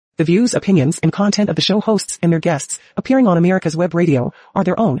The views, opinions, and content of the show hosts and their guests appearing on America's Web Radio are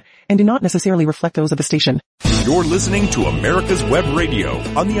their own and do not necessarily reflect those of the station. You're listening to America's Web Radio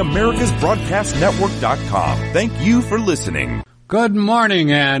on the AmericasBroadcastNetwork.com. Thank you for listening. Good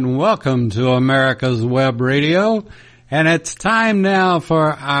morning and welcome to America's Web Radio. And it's time now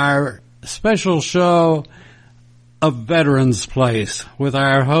for our special show of Veterans Place with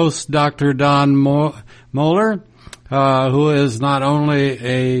our host, Dr. Don Moeller, who is not only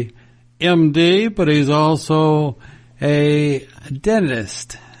a MD, but he's also a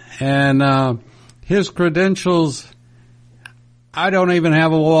dentist. And his credentials, I don't even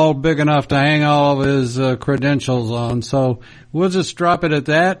have a wall big enough to hang all of his credentials on, so we'll just drop it at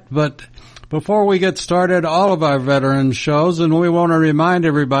that. But before we get started, all of our veterans shows, and we want to remind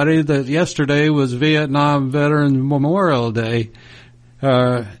everybody that yesterday was Vietnam Veterans Memorial Day,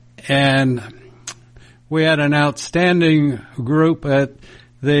 and we had an outstanding group at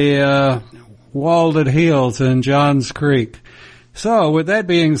the Walded Hills in Johns Creek. So with that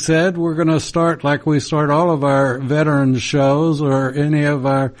being said, we're going to start like we start all of our veterans shows or any of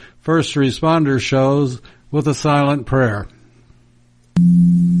our first responder shows with a silent prayer.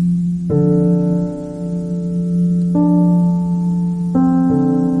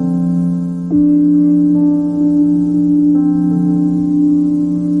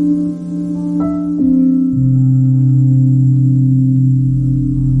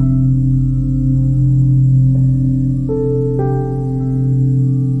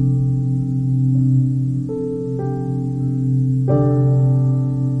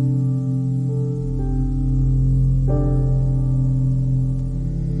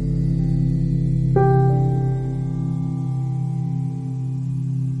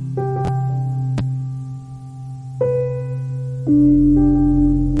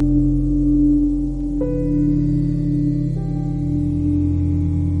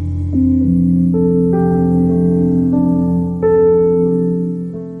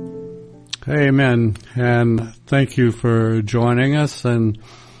 Amen, and thank you for joining us, and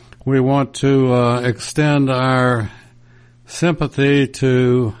we want to extend our sympathy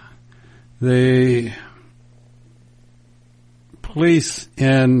to the police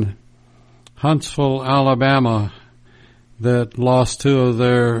in Huntsville, Alabama that lost two of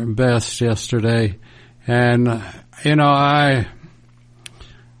their best yesterday. And, you know, I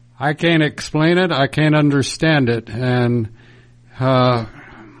can't explain it, I can't understand it, and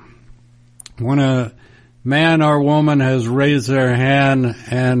when a man or woman has raised their hand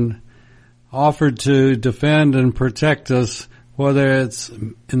and offered to defend and protect us, whether it's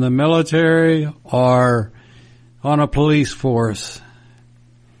in the military or on a police force,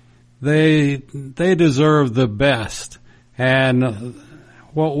 they deserve the best. And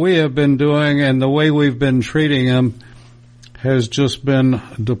what we have been doing and the way we've been treating them has just been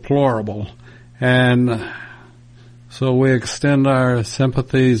deplorable. And so we extend our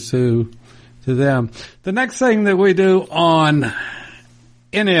sympathies to them. The next thing that we do on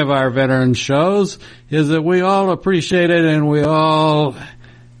any of our veteran shows is that we all appreciate it and we all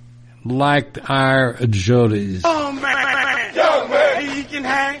liked our Jodies. Oh man, young man, he can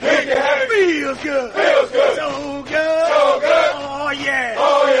hang, feels good, so good, oh yeah,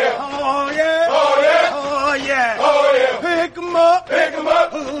 oh yeah, oh yeah, oh yeah, oh yeah, oh yeah. Pick 'em up, put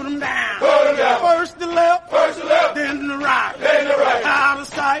 'em down, first the left, then the right, out of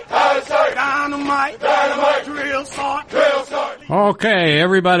sight, dynamite, drill sergeant. Okay,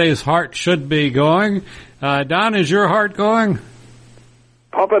 everybody's heart should be going. Don, is your heart going?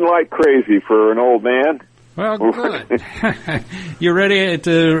 Pumping like crazy for an old man. Well, good. You ready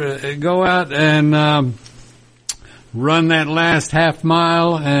to go out and run that last half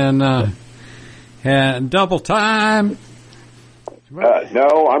mile and double time?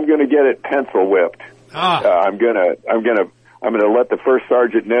 No, I'm going to get it pencil whipped. I'm going to let the first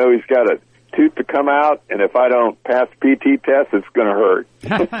sergeant know he's got a tooth to come out, and if I don't pass PT test, it's going to hurt.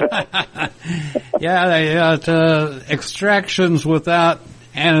 Yeah, they extractions without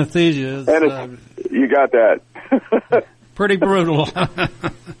anesthesia. You got that. Pretty brutal.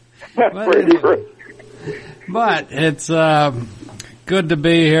 Pretty brutal. But it's good to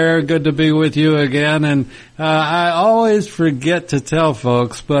be here, good to be with you again, and I always forget to tell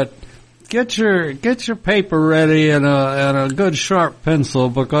folks, but get your paper ready and a good sharp pencil,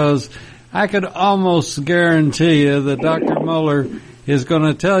 because I could almost guarantee you that Dr. Moeller is going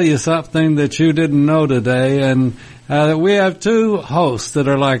to tell you something that you didn't know today, and we have two hosts that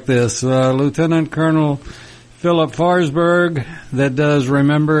are like this. Lieutenant Colonel Philip Forsberg, that does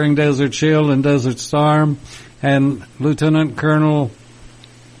Remembering Desert Shield and Desert Storm, and Lieutenant Colonel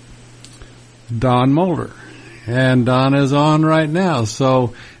Don Moeller. And Don is on right now.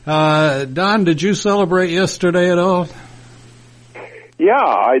 So Don, did you celebrate yesterday at all? Yeah,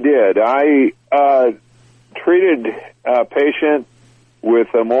 I did. I treated a patient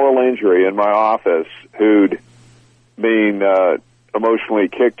with a moral injury in my office who'd been emotionally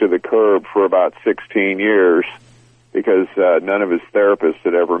kicked to the curb for about 16 years because none of his therapists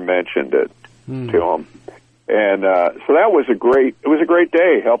had ever mentioned it to him. And so that was a great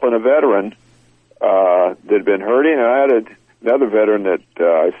day helping a veteran that had been hurting. And I had another veteran that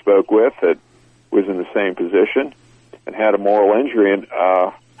I spoke with that was in the same position and had a moral injury. And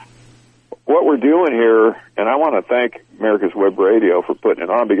what we're doing here, and I want to thank America's Web Radio for putting it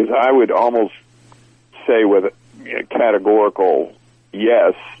on, because I would almost say with a categorical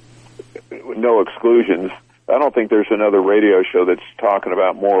yes, no exclusions, I don't think there's another radio show that's talking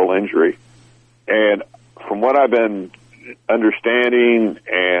about moral injury. And from what I've been understanding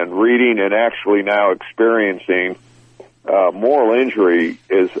and reading and actually now experiencing, moral injury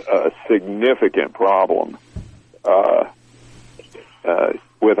is a significant problem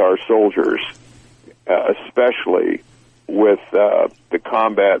with our soldiers, especially with the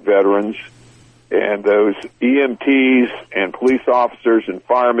combat veterans and those EMTs and police officers and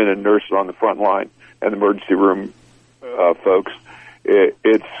firemen and nurses on the front line and the emergency room folks.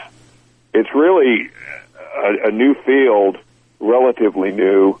 It's really a new field, relatively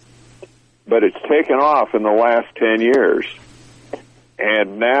new, but it's taken off in the last 10 years.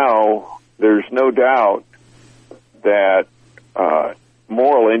 And now there's no doubt that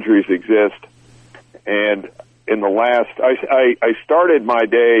moral injuries exist. And in the last, I started my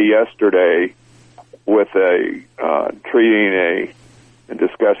day yesterday with treating and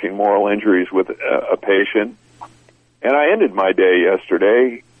discussing moral injuries with a patient. And I ended my day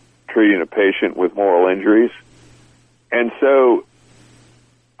yesterday treating a patient with moral injuries. And so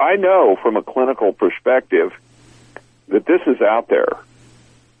I know from a clinical perspective that this is out there,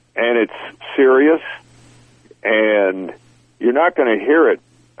 and it's serious, and you're not going to hear it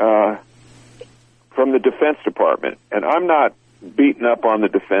from the Defense Department. And I'm not beating up on the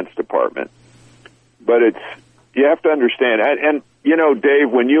Defense Department, but you have to understand, and you know,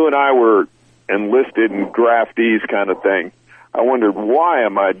 Dave, when you and I were enlisted and draftees kind of thing, I wondered, why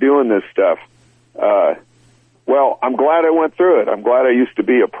am I doing this stuff? Well, I'm glad I went through it. I'm glad I used to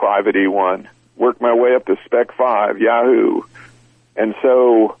be a Private E1, worked my way up to Spec 5, Yahoo. And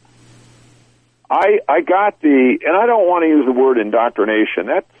so I got and I don't want to use the word indoctrination.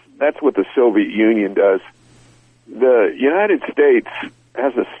 That's what the Soviet Union does. The United States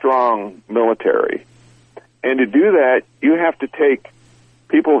has a strong military. And to do that, you have to take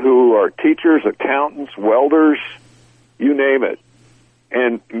people who are teachers, accountants, welders, you name it,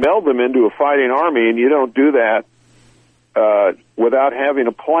 and meld them into a fighting army, and you don't do that without having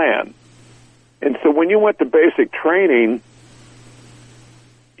a plan. And so when you went to basic training,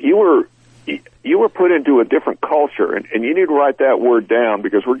 you were put into a different culture, and you need to write that word down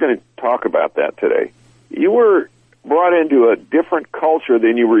because we're going to talk about that today. You were brought into a different culture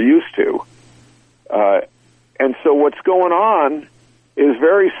than you were used to. And so what's going on is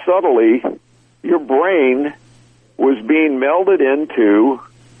very subtly your brain was being melded into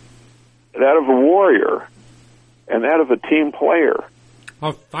that of a warrior and that of a team player.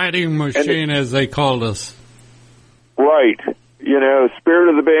 A fighting machine, as they called us. Right. You know, spirit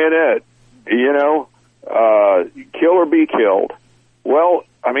of the bayonet, you know, kill or be killed. Well,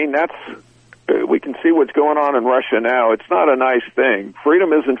 I mean, we can see what's going on in Russia now. It's not a nice thing.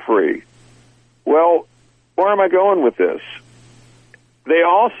 Freedom isn't free. Well, where am I going with this? They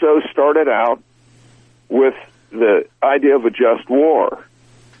also started out with the idea of a just war.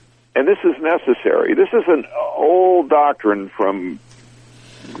 And this is necessary. This is an old doctrine from,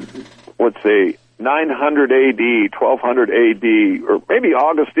 let's say, 900 AD, 1200 AD, or maybe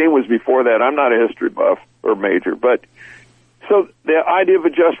Augustine was before that. I'm not a history buff or major. But so the idea of a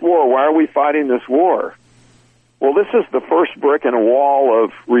just war, why are we fighting this war? Well, this is the first brick in a wall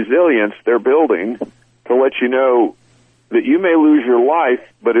of resilience they're building to let you know that you may lose your life,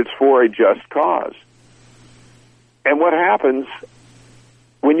 but it's for a just cause. And what happens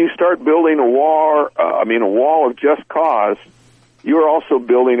when you start building a wall of just cause, you are also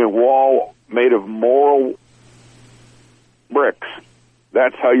building a wall made of moral bricks.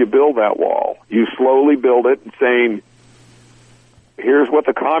 That's how you build that wall. You slowly build it and saying, here's what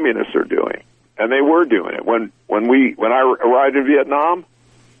the communists are doing. And they were doing it. When I arrived in Vietnam,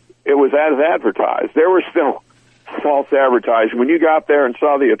 it was as advertised. There was still false advertising. When you got there and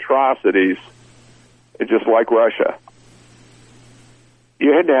saw the atrocities, it's just like Russia.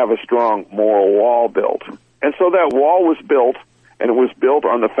 You had to have a strong moral wall built. And so that wall was built, and it was built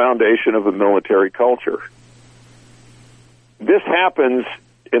on the foundation of a military culture. This happens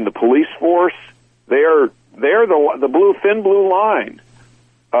in the police force, they're the thin blue line.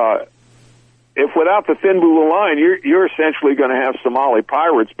 If without the thin blue line, you're essentially going to have Somali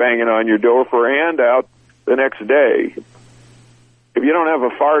pirates banging on your door for a handout the next day. If you don't have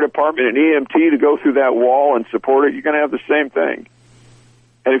a fire department and EMT to go through that wall and support it, you're going to have the same thing.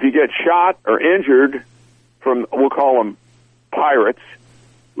 And if you get shot or injured from, we'll call them pirates,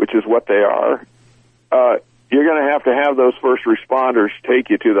 which is what they are, you're going to have those first responders take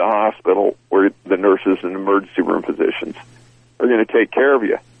you to the hospital where the nurses and emergency room physicians are going to take care of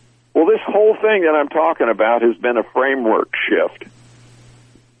you. Well, this whole thing that I'm talking about has been a framework shift.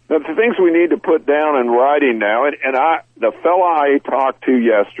 Now, the things we need to put down in writing now, and the fellow I talked to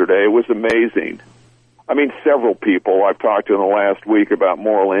yesterday was amazing. I mean, several people I've talked to in the last week about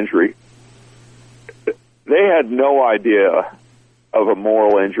moral injury. They had no idea of a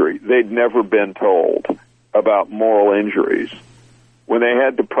moral injury. They'd never been told about moral injuries. When they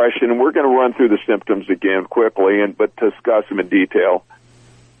had depression, and we're going to run through the symptoms again quickly, but discuss them in detail,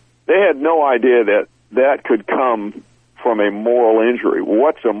 they had no idea that that could come from a moral injury.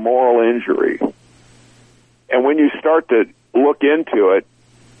 What's a moral injury? And when you start to look into it,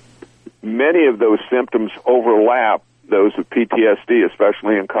 many of those symptoms overlap those of PTSD,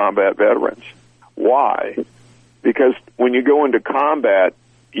 especially in combat veterans. Why? Because when you go into combat,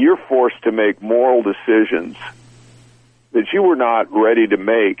 you're forced to make moral decisions that you were not ready to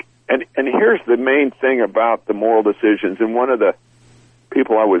make. And here's the main thing about the moral decisions. And one of the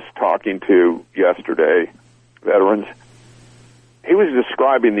people I was talking to yesterday, veterans, he was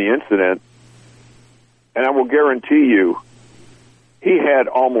describing the incident, and I will guarantee you, he had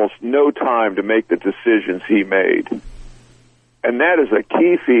almost no time to make the decisions he made. And that is a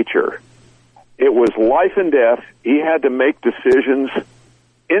key feature. It was life and death. He had to make decisions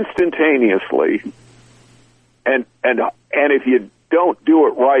instantaneously. And if you don't do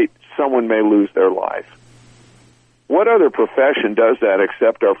it right, someone may lose their life. What other profession does that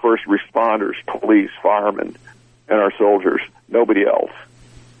except our first responders, police, firemen, and our soldiers? Nobody else.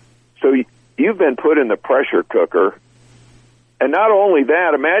 So you've been put in the pressure cooker. And not only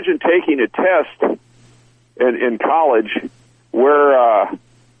that, imagine taking a test in college where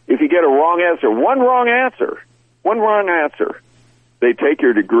if you get a wrong answer, one wrong answer, they take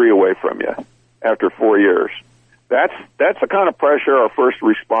your degree away from you after 4 years. That's the kind of pressure our first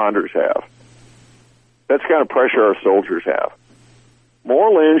responders have. That's the kind of pressure our soldiers have.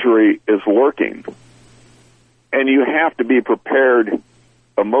 Moral injury is lurking, and you have to be prepared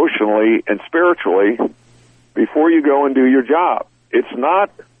emotionally and spiritually before you go and do your job. It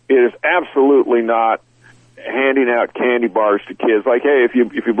is absolutely not handing out candy bars to kids like, hey, if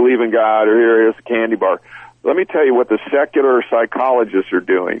you believe in God, or here's a candy bar. Let me tell you what the secular psychologists are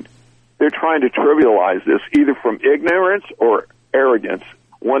doing. They're trying to trivialize this, either from ignorance or arrogance,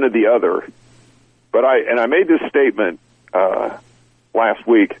 one or the other. But I made this statement last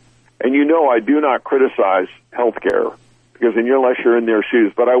week, and I do not criticize healthcare, because unless you're in their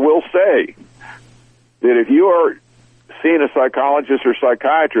shoes. But I will say that if you are seeing a psychologist or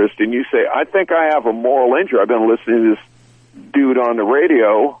psychiatrist and you say, I think I have a moral injury, I've been listening to this dude on the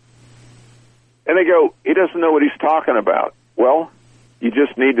radio, and they go, he doesn't know what he's talking about. Well, you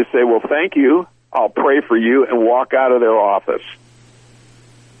just need to say, well, thank you, I'll pray for you, and walk out of their office.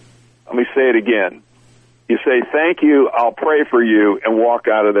 Let me say it again. You say, thank you, I'll pray for you, and walk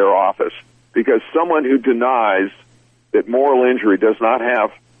out of their office. Because someone who denies that moral injury does not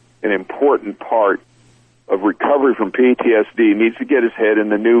have an important part of recovery from PTSD needs to get his head in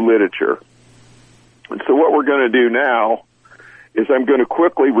the new literature. And so what we're going to do now is I'm going to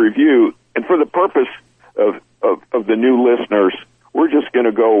quickly review, and for the purpose of the new listeners, we're just going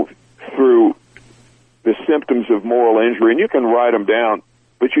to go through the symptoms of moral injury, and you can write them down,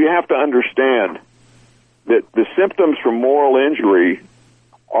 but you have to understand that the symptoms from moral injury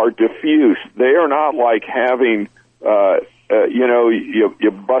are diffuse. They are not like having,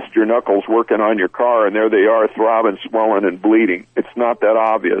 you bust your knuckles working on your car, and there they are, throbbing, swelling, and bleeding. It's not that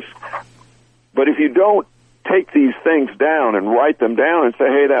obvious. But if you don't take these things down and write them down and say,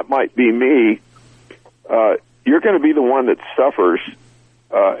 hey, that might be me, you're going to be the one that suffers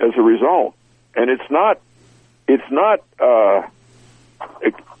as a result. And it's not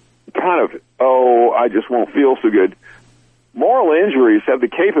kind of, I just won't feel so good. Moral injuries have the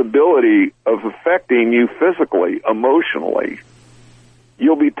capability of affecting you physically, emotionally.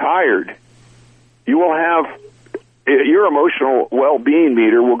 You'll be tired. You will have, your emotional well-being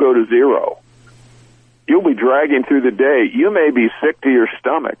meter will go to zero. You'll be dragging through the day. You may be sick to your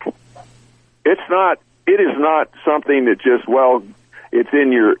stomach. It is not something that just, it's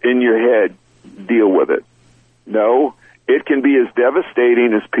in your head, deal with it. No, It can be as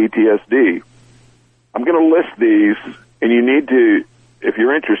devastating as PTSD. I'm going to list these, and you need to, if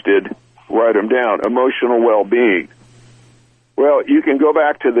you're interested, write them down. Emotional well-being. Well, you can go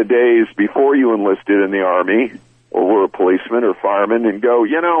back to the days before you enlisted in the Army or were a policeman or fireman and go,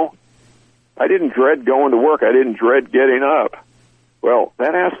 I didn't dread going to work. I didn't dread getting up. Well,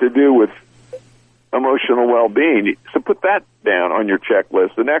 that has to do with emotional well-being. So put that down on your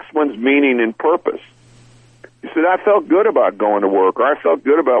checklist. The next one's meaning and purpose. You said, I felt good about going to work, or I felt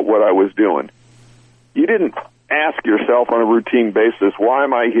good about what I was doing. You didn't ask yourself on a routine basis, why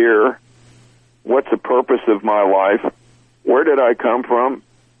am I here? What's the purpose of my life? Where did I come from?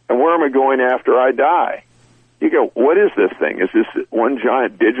 And where am I going after I die? You go, what is this thing? Is this one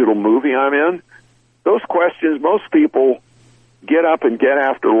giant digital movie I'm in? Those questions, most people get up and get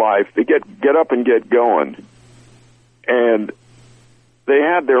after life. They get up and get going. And they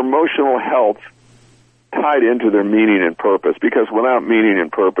have their emotional health tied into their meaning and purpose, because without meaning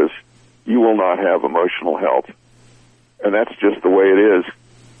and purpose, you will not have emotional health. And that's just the way it is.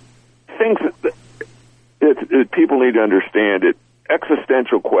 Things that people need to understand it.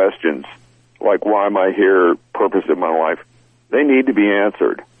 Existential questions like, why am I here, purpose of my life, they need to be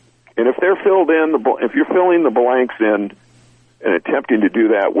answered. And if they're filled in, if you're filling the blanks in and attempting to do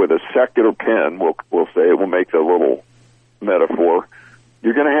that with a secular pen, we'll say, it will make a little metaphor,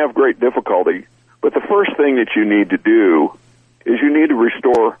 you're going to have great difficulty. But the first thing that you need to do is you need to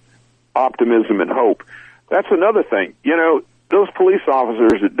restore optimism and hope. That's another thing. Those police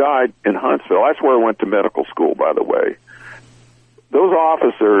officers that died in Huntsville, that's where I went to medical school, by the way. Those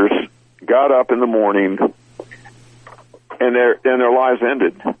officers got up in the morning and their lives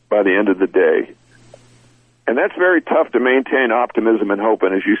ended by the end of the day. And that's very tough to maintain optimism and hope.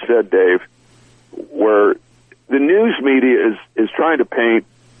 And as you said, Dave, where the news media is trying to paint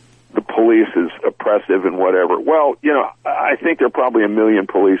the police as oppressive and whatever. Well, I think there are probably 1 million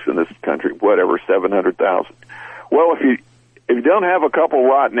police in this country, 700,000. Well, if you don't have a couple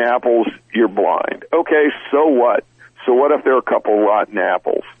rotten apples, you're blind. Okay, so what? So what if there are a couple rotten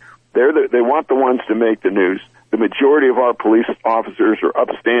apples? They want the ones to make the news. The majority of our police officers are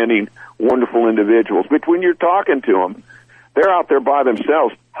upstanding, wonderful individuals. But when you're talking to them, they're out there by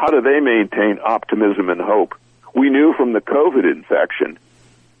themselves. How do they maintain optimism and hope? We knew from the COVID infection,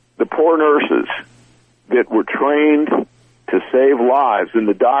 the poor nurses that were trained to save lives and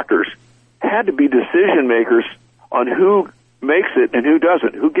the doctors had to be decision makers on who makes it and who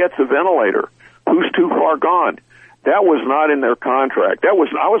doesn't, who gets a ventilator, who's too far gone. That was not in their contract. I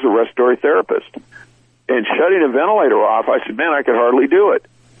was a respiratory therapist. And shutting a ventilator off, I said, man, I could hardly do it.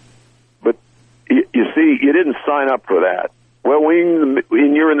 But you see, you didn't sign up for that. Well,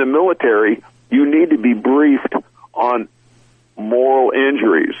 when you're in the military, you need to be briefed on moral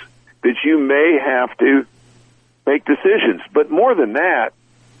injuries, that you may have to make decisions. But more than that,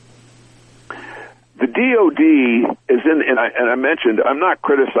 the DOD is in, and I mentioned, I'm not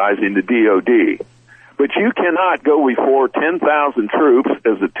criticizing the DOD, but you cannot go before 10,000 troops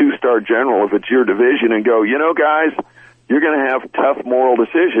as a 2-star general if it's your division and go, guys, you're going to have tough moral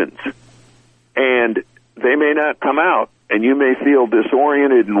decisions. And they may not come out, and you may feel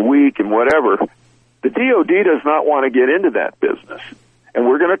disoriented and weak and whatever. The DOD does not want to get into that business. And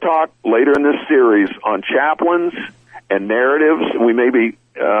we're going to talk later in this series on chaplains and narratives. We may be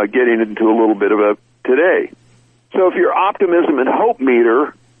getting into a little bit of it today. So if your optimism and hope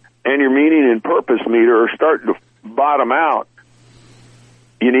meter and your meaning and purpose meter are starting to bottom out,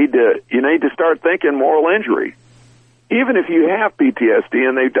 you need to start thinking moral injury. Even if you have PTSD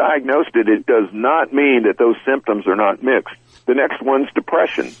and they've diagnosed it, it does not mean that those symptoms are not mixed. The next one's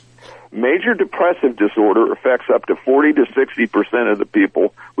depression. Major depressive disorder affects up to 40 to 60% of the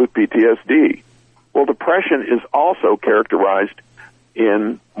people with PTSD. Well, depression is also characterized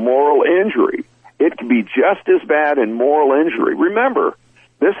in moral injury. It can be just as bad in moral injury. Remember,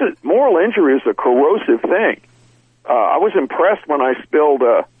 moral injury is a corrosive thing. I was impressed when I spilled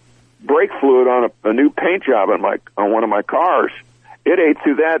brake fluid on a new paint job on one of my cars. It ate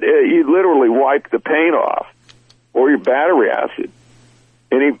through that. You literally wipe the paint off, or your battery acid.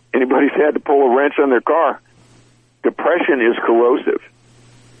 Anybody's had to pull a wrench on their car. Depression is corrosive.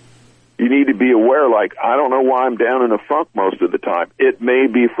 You need to be aware, I don't know why I'm down in a funk most of the time. It may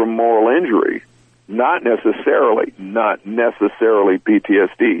be from moral injury, not necessarily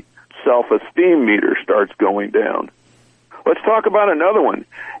PTSD. Self-esteem meter starts going down. Let's talk about another one,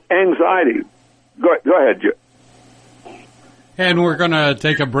 anxiety. Go ahead, Joe. And we're going to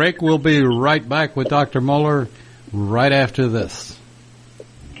take a break. We'll be right back with Dr. Moeller right after this.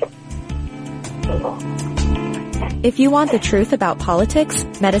 If you want the truth about politics,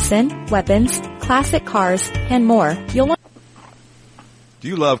 medicine, weapons, classic cars, and more. You'll want Do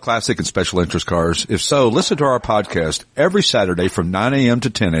you love classic and special interest cars? If so, listen to our podcast every Saturday from 9 a.m.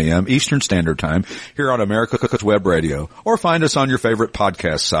 to 10 a.m. Eastern Standard Time here on America's Web Radio, or find us on your favorite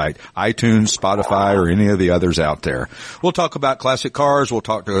podcast site, iTunes, Spotify, or any of the others out there. We'll talk about classic cars. We'll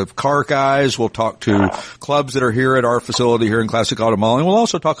talk to car guys. We'll talk to clubs that are here at our facility here in Classic Auto Mall. And we'll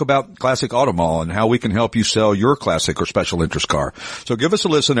also talk about Classic Auto Mall and how we can help you sell your classic or special interest car. So give us a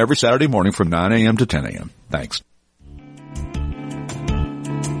listen every Saturday morning from 9 a.m. to 10 a.m. Thanks.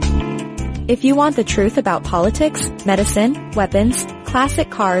 If you want the truth about politics, medicine, weapons, classic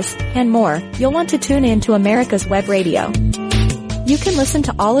cars, and more, you'll want to tune in to America's Web Radio. You can listen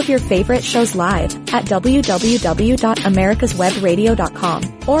to all of your favorite shows live at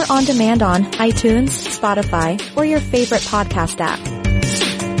www.americaswebradio.com or on demand on iTunes, Spotify, or your favorite podcast app.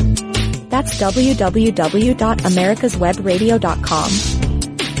 That's www.americaswebradio.com.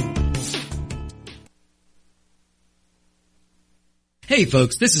 Hey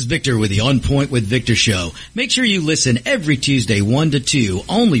folks, this is Victor with the On Point with Victor show. Make sure you listen every Tuesday 1 to 2,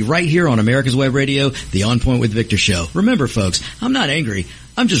 only right here on America's Web Radio, the On Point with Victor show. Remember folks, I'm not angry,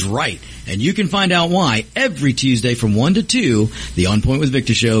 I'm just right. And you can find out why every Tuesday from 1 to 2, the On Point with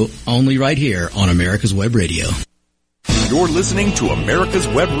Victor show, only right here on America's Web Radio. You're listening to America's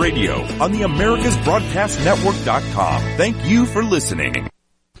Web Radio on the AmericasBroadcastNetwork.com. Thank you for listening.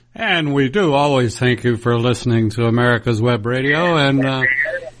 And we do always thank you for listening to America's Web Radio. And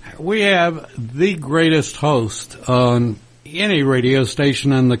we have the greatest host on any radio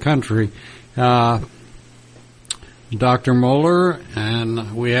station in the country, Dr. Moeller.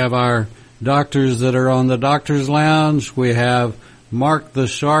 And we have our doctors that are on the Doctor's Lounge. We have Mark the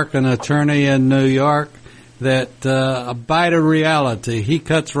Shark, an attorney in New York, that a bite of reality. He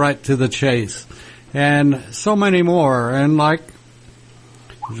cuts right to the chase. And so many more. And like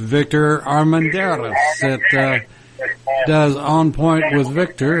Victor Armanderos that does On Point with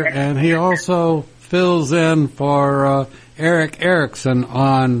Victor, and he also fills in for Eric Erickson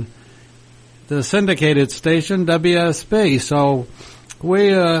on the syndicated station WSB. So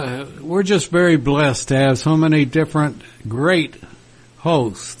we're just very blessed to have so many different great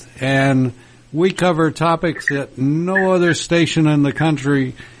hosts, and we cover topics that no other station in the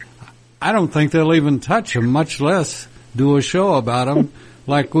country, I don't think they'll even touch them, much less do a show about them.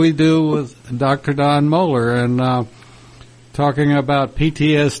 Like we do with Dr. Don Moeller, and talking about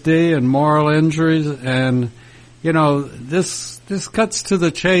PTSD and moral injuries, and you know, this cuts to the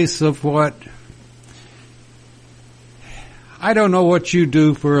chase of what I don't know what you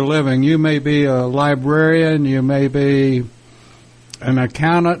do for a living. You may be a librarian, you may be an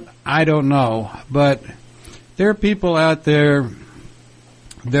accountant, I don't know, but there are people out there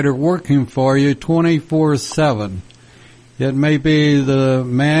that are working for you 24/7. It may be the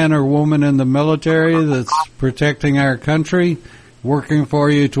man or woman in the military that's protecting our country, working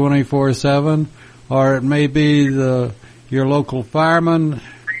for you 24/7, or it may be your local fireman,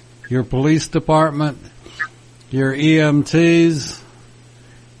 your police department, your EMTs.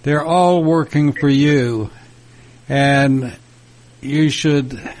 They're all working for you, and you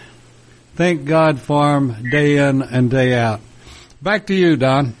should thank God for them day in and day out. Back to you,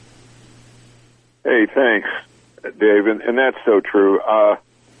 Don. Hey, thanks, Dave, and that's so true.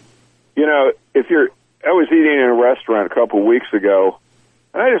 You know, I was eating in a restaurant a couple of weeks ago,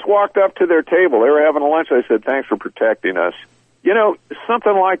 and I just walked up to their table. They were having lunch. I said, "Thanks for protecting us." You know,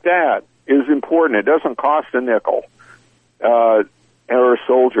 something like that is important. It doesn't cost a nickel, or a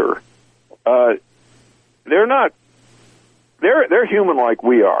soldier. They're human like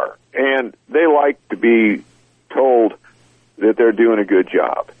we are, and they like to be told that they're doing a good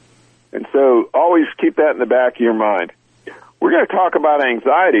job. And so always keep that in the back of your mind. We're going to talk about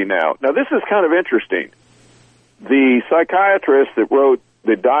anxiety now. Now, this is kind of interesting. The psychiatrist that wrote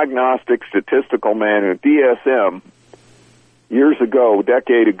the Diagnostic Statistical Manual, DSM, years ago, a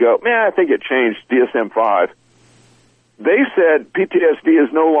decade ago, I think it changed, DSM-5, they said PTSD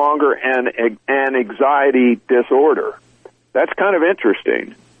is no longer an anxiety disorder. That's kind of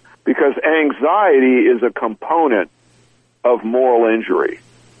interesting, because anxiety is a component of moral injury.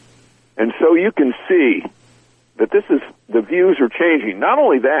 And so you can see that the views are changing. Not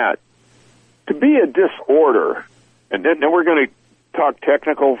only that, to be a disorder, and then we're going to talk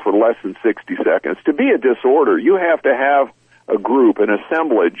technical for less than 60 seconds. To be a disorder, you have to have a group, an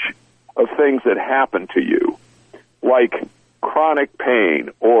assemblage of things that happen to you, like chronic pain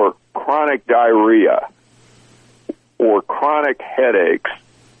or chronic diarrhea or chronic headaches.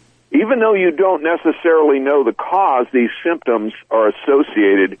 Even though you don't necessarily know the cause, these symptoms are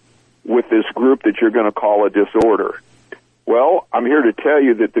associated with this group that you're going to call a disorder. Well, I'm here to tell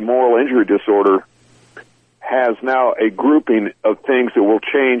you that the moral injury disorder has now a grouping of things that will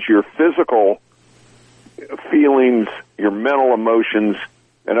change your physical feelings, your mental emotions,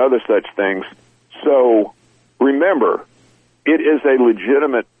 and other such things. So remember, it is a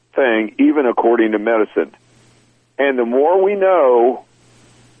legitimate thing, even according to medicine. And the more we know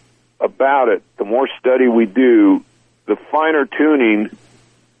about it, the more study we do, the finer tuning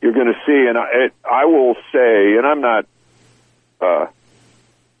you're going to see. And I will say, and I'm not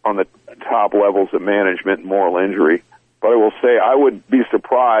on the top levels of management and moral injury, but I will say I would be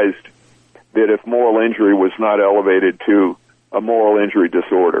surprised that if moral injury was not elevated to a moral injury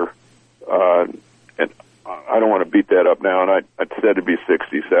disorder. And I don't want to beat that up now, and I said it'd be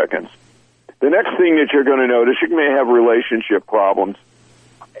 60 seconds. The next thing that you're going to notice, you may have relationship problems,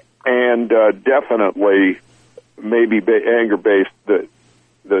 and definitely maybe anger-based. The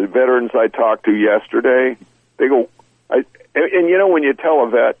veterans I talked to yesterday, they go, and you know, when you tell a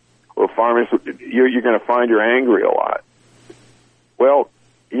vet or a pharmacist, you're going to find you're angry a lot. Well,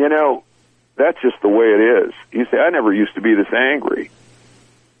 you know, that's just the way it is. You say, I never used to be this angry.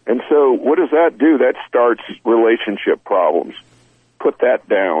 And so what does that do? That starts relationship problems. Put that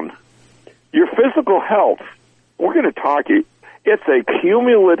down. Your physical health, we're going to talk, it's a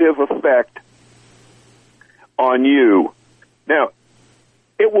cumulative effect on you. Now,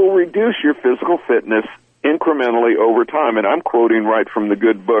 it will reduce your physical fitness incrementally over time. And I'm quoting right from the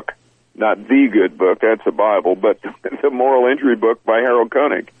good book, not the good book, that's a Bible, but the moral injury book by Harold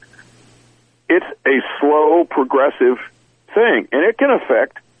Koenig. It's a slow, progressive thing, and it can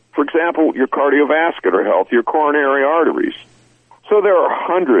affect, for example, your cardiovascular health, your coronary arteries. So there are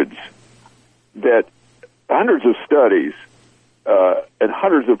hundreds of studies and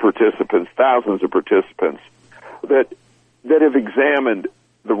hundreds of participants, thousands of participants that have examined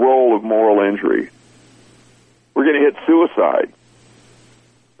the role of moral injury. We're going to hit suicide.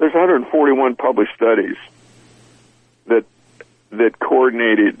 There's 141 published studies that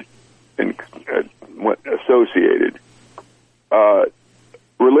coordinated and associated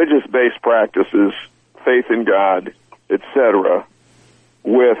religious-based practices, faith in God, etc.,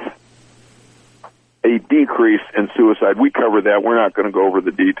 with a decrease in suicide. We covered that. We're not going to go over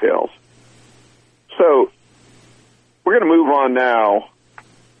the details. So we're going to move on now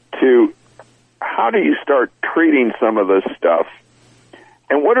to how do you start treating some of this stuff?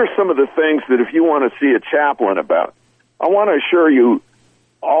 And what are some of the things that if you want to see a chaplain about? I want to assure you,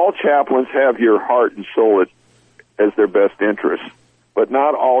 all chaplains have your heart and soul as their best interest, but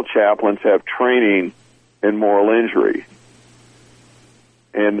not all chaplains have training in moral injury.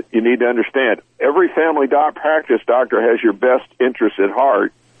 And you need to understand, every family practice doctor has your best interest at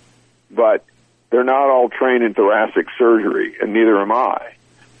heart, but they're not all trained in thoracic surgery, and neither am I.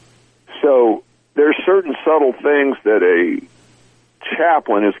 So there's certain subtle things that a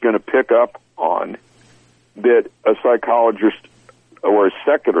chaplain is going to pick up on that a psychologist or a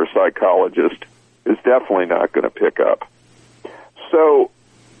secular psychologist is definitely not going to pick up. So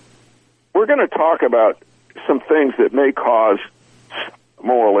we're going to talk about some things that may cause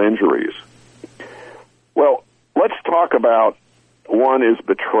moral injuries. Well, let's talk about one is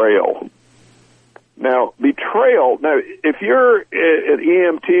betrayal. Now, if you're an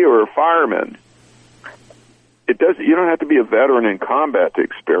EMT or a fireman, you don't have to be a veteran in combat to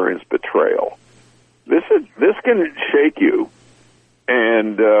experience betrayal. This can shake you.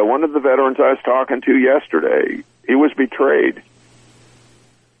 And one of the veterans I was talking to yesterday, he was betrayed.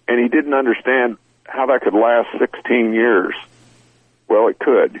 And he didn't understand how that could last 16 years. Well, it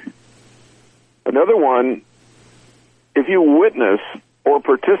could. Another one, if you witness or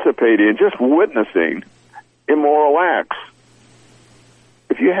participate in just witnessing immoral acts,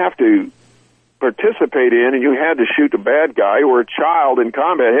 if you have to participate in and you had to shoot a bad guy or a child in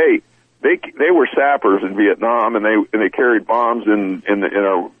combat, hey, they were sappers in Vietnam and they carried bombs in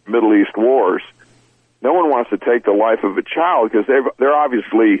our Middle East wars. No one wants to take the life of a child because they're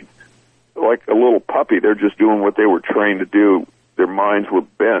obviously like a little puppy. They're just doing what they were trained to do. Their minds were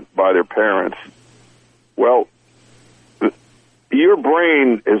bent by their parents. Well, your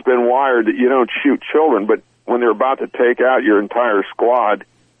brain has been wired that you don't shoot children, but when they're about to take out your entire squad,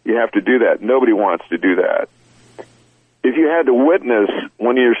 you have to do that. Nobody wants to do that. If you had to witness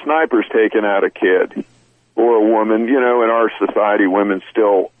when your sniper's taking out a kid or a woman, in our society, women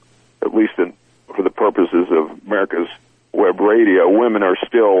still, at least for the purposes of America's Web Radio, women are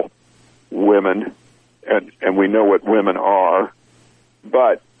still women, and we know what women are.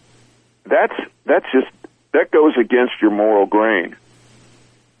 But that goes against your moral grain.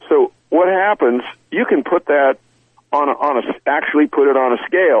 So what happens, you can put that actually put it on a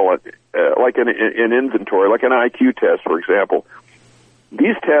scale, like an inventory, like an IQ test, for example.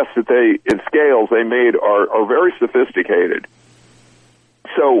 These tests in scales they made are very sophisticated.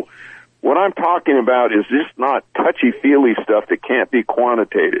 So what I'm talking about is just not touchy-feely stuff that can't be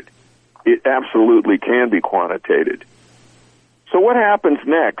quantitated. It absolutely can be quantitated. So what happens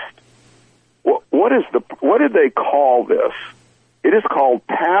next? What did they call this? It is called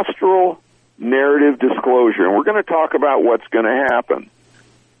pastoral narrative disclosure, and we're going to talk about what's going to happen.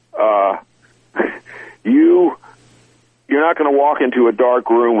 You're not going to walk into a dark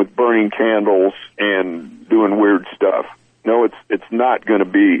room with burning candles and doing weird stuff. No, it's not going to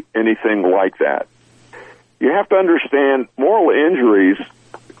be anything like that. You have to understand moral injuries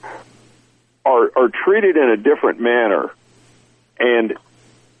are treated in a different manner. And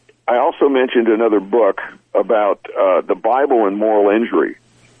I also mentioned another book about the Bible and moral injury.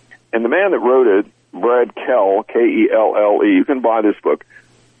 And the man that wrote it, Brad Kell, K-E-L-L-E, you can buy this book.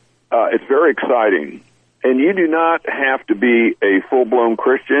 It's very exciting. And you do not have to be a full-blown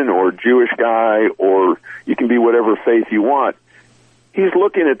Christian or Jewish guy, or you can be whatever faith you want. He's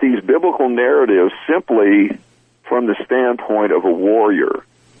looking at these biblical narratives simply from the standpoint of a warrior.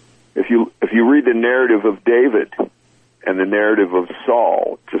 If you read the narrative of David and the narrative of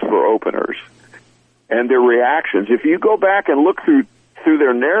Saul, just for openers, and their reactions, if you go back and look through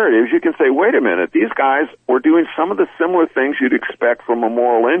their narratives, you can say, wait a minute, these guys were doing some of the similar things you'd expect from a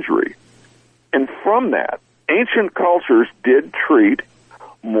moral injury. And from that, ancient cultures did treat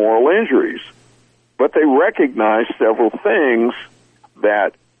moral injuries, but they recognized several things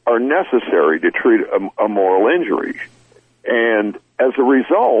that are necessary to treat a moral injury. And as a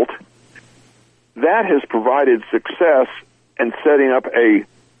result, that has provided success in setting up a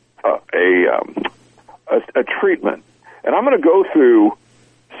treatment. And I'm going to go through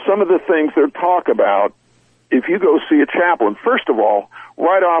some of the things they talk about if you go see a chaplain. First of all,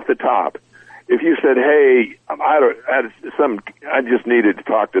 right off the top, if you said, hey, I just needed to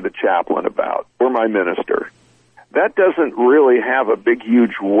talk to the chaplain about, or my minister, that doesn't really have a big,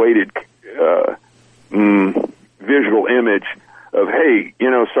 huge, weighted visual image of, hey,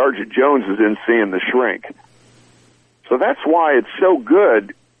 Sergeant Jones is in seeing the shrink. So that's why it's so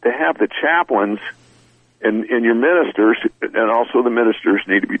good to have the chaplains and your ministers, and also the ministers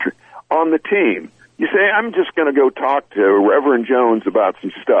need to be on the team. You say, I'm just going to go talk to Reverend Jones about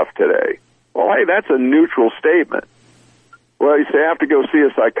some stuff today. Well, hey, that's a neutral statement. Well, you say, I have to go see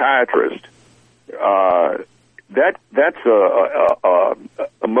a psychiatrist. That's a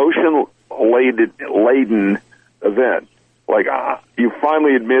emotion-laden event. Like, you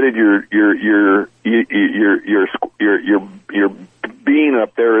finally admitted your being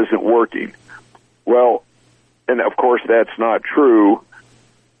up there isn't working. Well, and of course that's not true,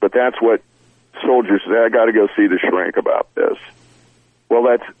 but that's what soldiers say. I got to go see the shrink about this. Well,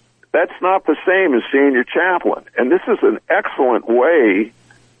 that's not the same as seeing your chaplain, and this is an excellent way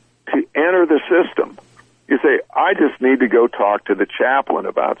to enter the system. You say, I just need to go talk to the chaplain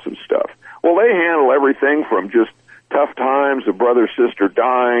about some stuff. Well, they handle everything from just tough times, a brother, sister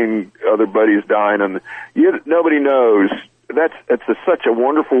dying, other buddies dying, and nobody knows. That's such a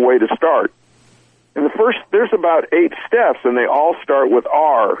wonderful way to start. And there's about 8 steps, and they all start with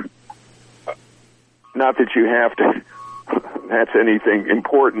R. Not that you have to, that's anything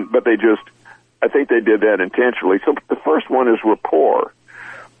important, but I think they did that intentionally. So the first one is rapport.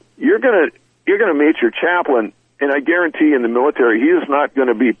 You're gonna meet your chaplain, and I guarantee in the military, he is not going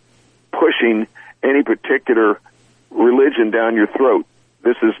to be pushing any particular religion down your throat.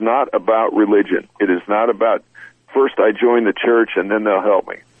 This is not about religion. It is not about, first I join the church and then they'll help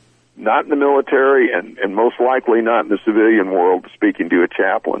me. Not in the military, and most likely not in the civilian world, speaking to a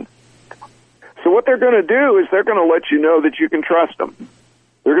chaplain. So what they're going to do is they're going to let you know that you can trust them.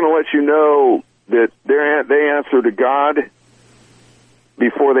 They're going to let you know that they answer to God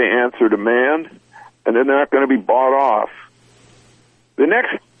before they answer to man, and they're not going to be bought off. The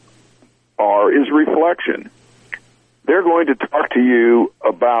next R is reflection. They're going to talk to you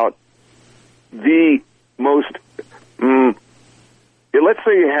about the most, let's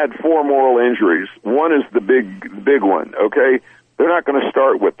say you had 4 moral injuries. One is the big one, okay? They're not going to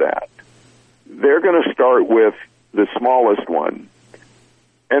start with that. They're going to start with the smallest one,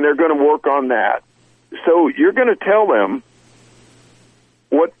 and they're going to work on that. So you're going to tell them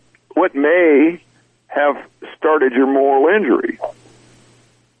what may have started your moral injury.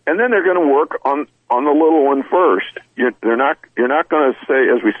 And then they're going to work on the little one first. You're not going to say,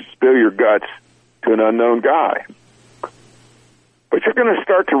 as we spill your guts to an unknown guy. But you're going to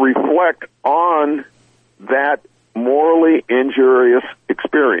start to reflect on that morally injurious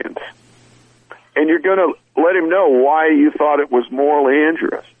experience. And you're going to let him know why you thought it was morally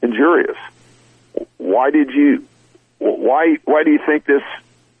injurious. Why do you think this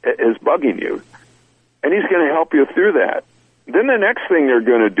is bugging you? And he's going to help you through that. Then the next thing they're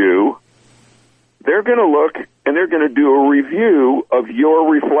going to do, they're going to look and they're going to do a review of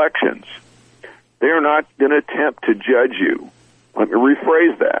your reflections. They're not going to attempt to judge you. Let me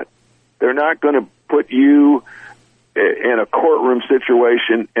rephrase that. They're not going to put you in a courtroom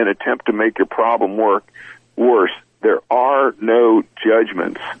situation and attempt to make your problem worse. There are no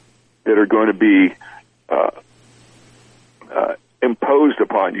judgments that are going to be imposed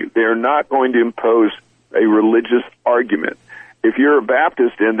upon you. They're not going to impose a religious argument. If you're a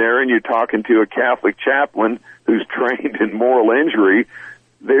Baptist in there and you're talking to a Catholic chaplain who's trained in moral injury,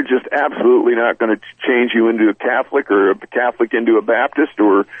 they're just absolutely not going to change you into a Catholic or a Catholic into a Baptist,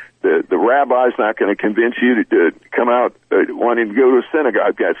 or the rabbi's not going to convince you to come out wanting to go to a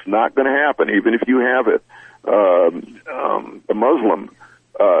synagogue. That's not going to happen, even if you have a Muslim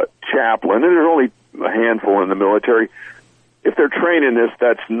chaplain, and there are only a handful in the military. If they're trained in this,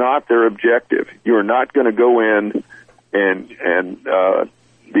 that's not their objective. You're not going to go in and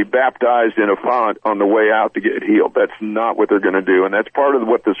be baptized in a font on the way out to get healed. That's not what they're going to do, and that's part of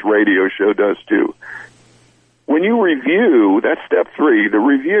what this radio show does too. When you review, that's step 3, the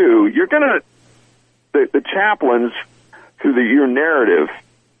review, you're going to, the chaplains, through your narrative,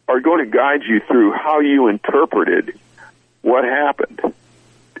 are going to guide you through how you interpreted what happened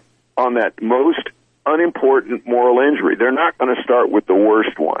on that most unimportant moral injury. They're not going to start with the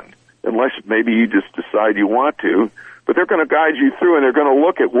worst one, unless maybe you just decide you want to, but they're going to guide you through, and they're going to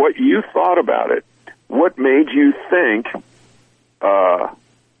look at what you thought about it. What made you think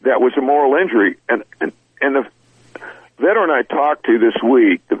that was a moral injury? And the veteran I talked to this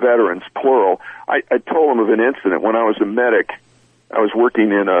week, the veterans, plural, I told him of an incident when I was a medic. I was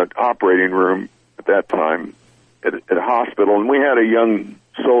working in an operating room at that time at a hospital, and we had a young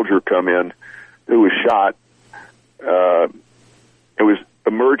soldier come in who was shot. It was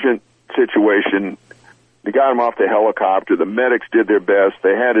emergent situation. They got him off the helicopter. The medics did their best.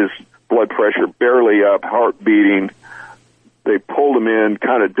 They had his blood pressure barely up, heart beating. They pulled him in,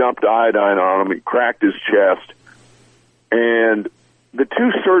 kind of dumped iodine on him. He cracked his chest. And the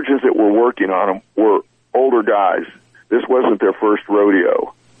 2 surgeons that were working on him were older guys. This wasn't their first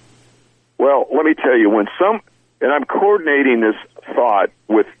rodeo. Well, let me tell you, and I'm coordinating this thought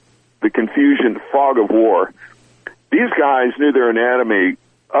with the confusion, fog of war. These guys knew their anatomy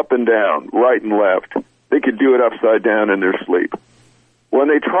up and down, right and left. They could do it upside down in their sleep. When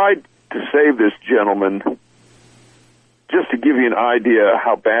they tried to save this gentleman, just to give you an idea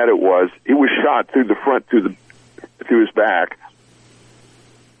how bad it was, he was shot through the front, through his back.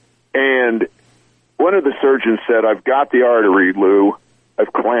 And one of the surgeons said, "I've got the artery, Lou.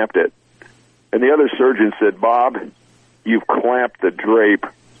 I've clamped it." And the other surgeon said, "Bob, you've clamped the drape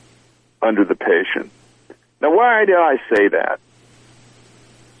under the patient." Now, why did I say that?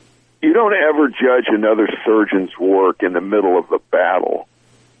 You don't ever judge another surgeon's work in the middle of the battle.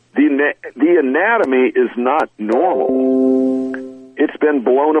 The anatomy is not normal. It's been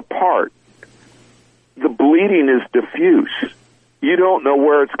blown apart. The bleeding is diffuse. You don't know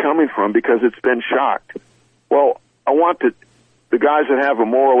where it's coming from because it's been shocked. Well, I want the guys that have a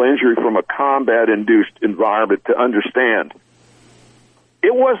moral injury from a combat-induced environment to understand.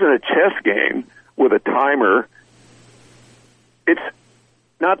 It wasn't a chess game with a timer. It's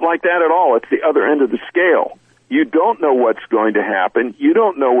not like that at all. It's the other end of the scale. You don't know what's going to happen. You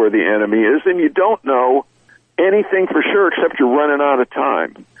don't know where the enemy is, and you don't know anything for sure except you're running out of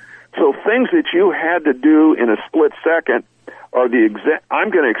time. So things that you had to do in a split second are I'm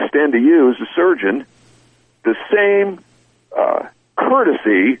going to extend to you as a surgeon the same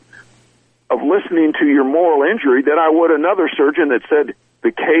courtesy of listening to your moral injury that I would another surgeon that said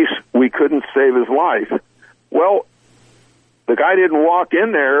the case we couldn't save his life. Well, the guy didn't walk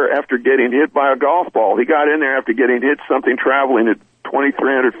in there after getting hit by a golf ball. He got in there after getting hit something traveling at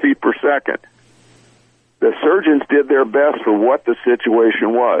 2,300 feet per second. The surgeons did their best for what the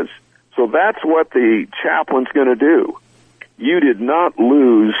situation was. So that's what the chaplain's going to do. You did not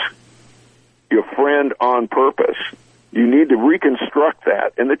lose your friend on purpose. You need to reconstruct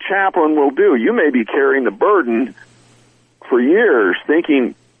that, and the chaplain will do. You may be carrying the burden for years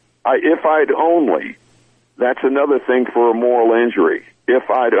thinking, if I'd only. That's another thing for a moral injury. If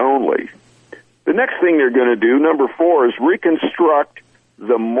I'd only. The next thing they're going to do, number 4, is reconstruct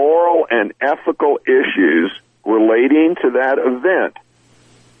the moral and ethical issues relating to that event.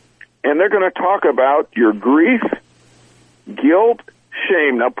 And they're going to talk about your grief, guilt,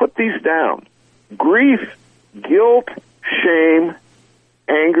 shame. Now put these down. Grief, guilt, shame,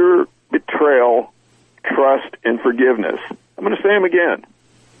 anger, betrayal, trust, and forgiveness. I'm going to say them again.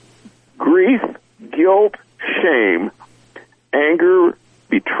 Grief, guilt, shame, anger,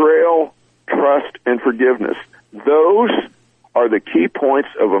 betrayal, trust, and forgiveness. Those are the key points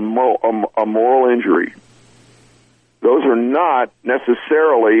of a moral injury. Those are not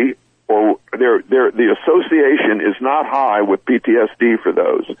necessarily, or the association is not high with PTSD for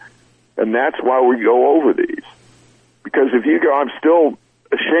those. And that's why we go over these. Because if you go, I'm still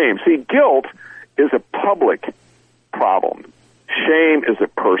ashamed. See, guilt is a public problem. Shame is a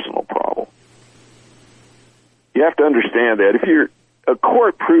personal problem. You have to understand that. If a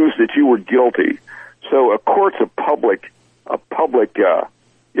court proves that you were guilty, so a court's an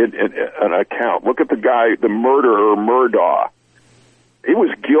account. Look at the guy, the murderer, Murdaugh. He was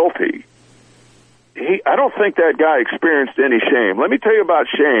guilty. I don't think that guy experienced any shame. Let me tell you about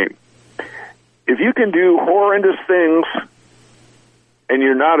shame. If you can do horrendous things and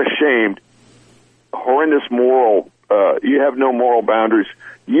you're not ashamed, horrendous moral, you have no moral boundaries,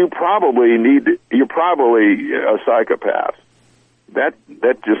 you're probably a psychopath. That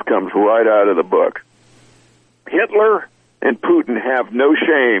just comes right out of the book. Hitler and Putin have no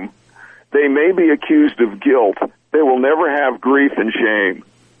shame. They may be accused of guilt. They will never have grief and shame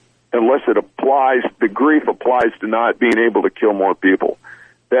unless the grief applies to not being able to kill more people.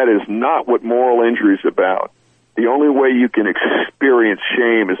 That is not what moral injury is about. The only way you can experience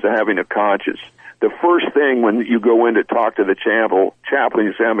shame is having a conscience. The first thing when you go in to talk to the chaplain,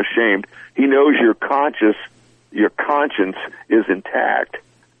 you say, I'm ashamed. He knows your conscience is intact.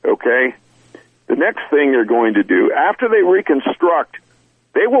 Okay? The next thing they're going to do, after they reconstruct,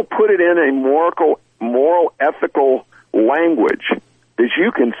 they will put it in a moral, ethical language that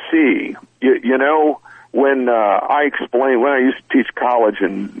you can see. You know, when I used to teach college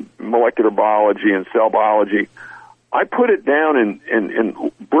in molecular biology and cell biology, I put it down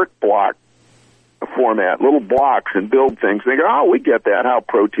in brick block format, little blocks, and build things. They go, oh, we get that, how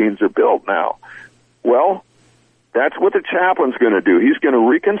proteins are built now. Well, that's what the chaplain's going to do. He's going to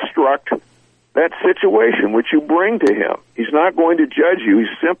reconstruct that situation which you bring to him. He's not going to judge you. He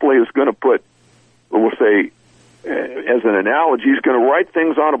simply is going to put, we'll say, as an analogy, he's going to write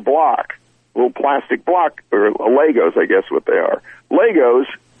things on a block, a little plastic block, or Legos, I guess what they are. Legos,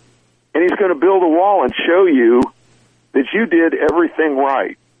 and he's going to build a wall and show you that you did everything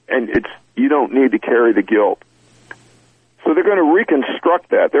right, and you don't need to carry the guilt. So they're going to reconstruct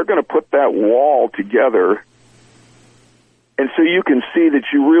that. They're going to put that wall together, and so you can see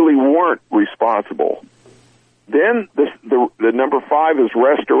that you really weren't responsible. Then the number 5 is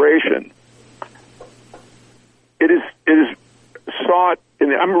restoration. It is sought,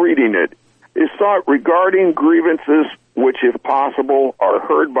 and I'm reading it, is sought regarding grievances which, if possible, are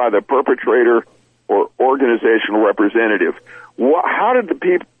heard by the perpetrator or organizational representative. How did the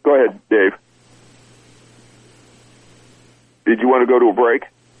people... Go ahead, Dave. Did you want to go to a break?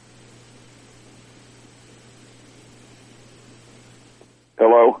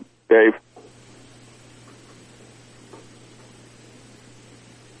 Hello, Dave?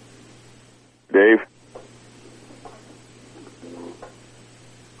 Dave?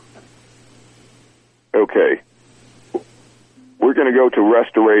 Okay. We're going to go to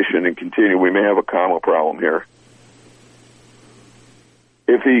restoration and continue. We may have a comma problem here.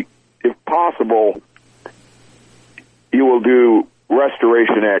 If possible, you will do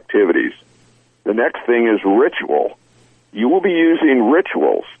restoration activities. The next thing is ritual. You will be using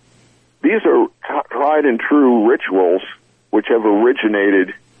rituals. These are tried and true rituals which have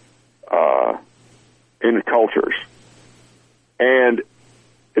originated in cultures. And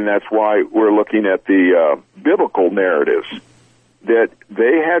that's why we're looking at the biblical narratives, that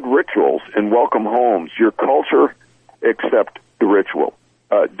they had rituals in welcome homes. Your culture accept the ritual.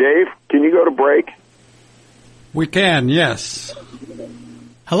 Dave, can you go to break? We can, yes.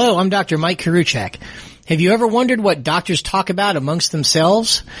 Hello, I'm Dr. Mike Karuchak. Have you ever wondered what doctors talk about amongst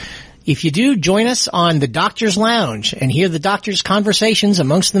themselves? If you do, join us on the Doctor's Lounge and hear the doctors' conversations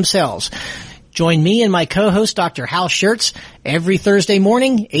amongst themselves. Join me and my co-host, Dr. Hal Schertz, every Thursday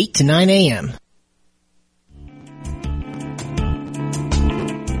morning, 8 to 9 a.m.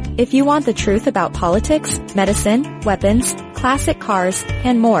 If you want the truth about politics, medicine, weapons, classic cars,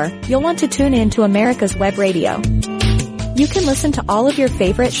 and more, you'll want to tune in to America's Web Radio. You can listen to all of your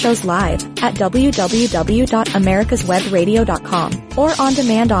favorite shows live at www.americaswebradio.com or on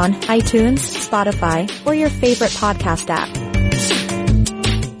demand on iTunes, Spotify, or your favorite podcast app.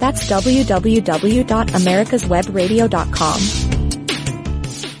 That's www.americaswebradio.com.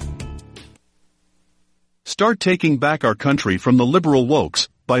 Start taking back our country from the liberal wokes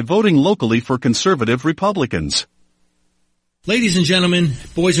by voting locally for conservative Republicans. Ladies and gentlemen,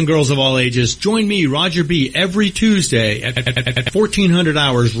 boys and girls of all ages, join me, Roger B., every Tuesday at 1400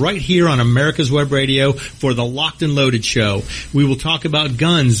 hours right here on America's Web Radio for the Locked and Loaded Show. We will talk about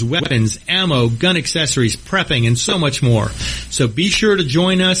guns, weapons, ammo, gun accessories, prepping, and so much more. So be sure to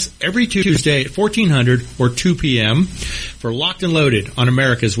join us every Tuesday at 1400 or 2 p.m. for Locked and Loaded on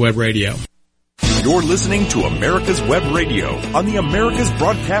America's Web Radio. You're listening to America's Web Radio on the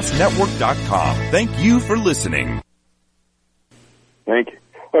AmericasBroadcastNetwork.com. Thank you for listening. Thank you.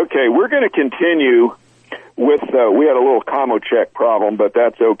 Okay, we're going to continue with, we had a little commo check problem, but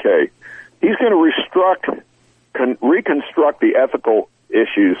that's okay. He's going to reconstruct the ethical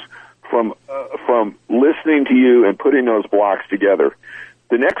issues from listening to you and putting those blocks together.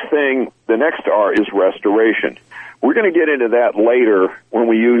 The next R is restoration. We're going to get into that later when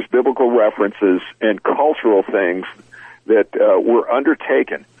we use biblical references and cultural things that were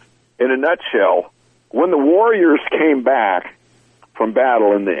undertaken. In a nutshell, when the warriors came back from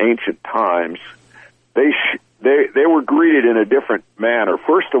battle in the ancient times, they were greeted in a different manner.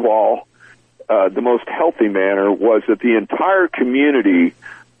 First of all, the most healthy manner was that the entire community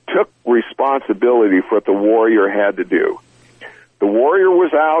took responsibility for what the warrior had to do. The warrior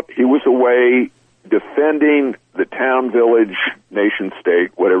was out, he was away defending the town, village, nation, state,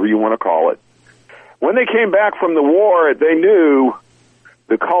 whatever you want to call it. When they came back from the war, they knew,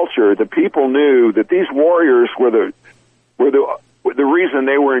 the culture, the people knew that these warriors were the reason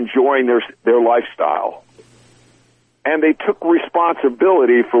they were enjoying their lifestyle. And they took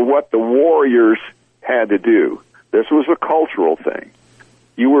responsibility for what the warriors had to do. This was a cultural thing.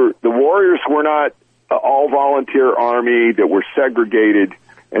 The warriors were not all volunteer army that were segregated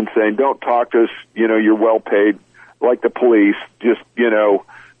and saying, don't talk to us, you're well paid, like the police, just, go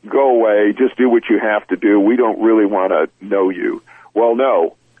away, just do what you have to do. We don't really want to know you. Well,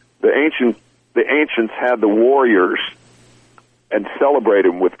 no, the ancients had the warriors and celebrate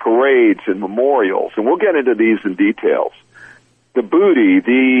them with parades and memorials, and we'll get into these in details. The booty,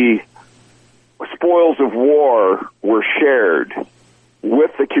 the spoils of war were shared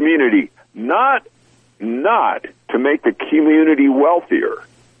with the community, not to make the community wealthier,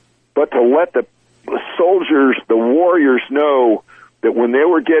 but to let the soldiers, the warriors know that when they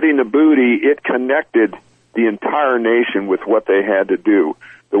were getting the booty, it connected the entire nation with what they had to do.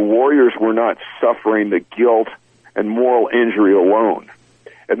 The warriors were not suffering the guilt and moral injury alone.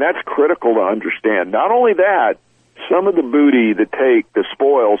 And that's critical to understand. Not only that, some of the booty the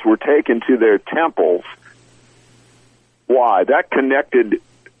spoils were taken to their temples. Why? That connected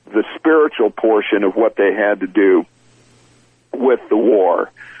the spiritual portion of what they had to do with the war.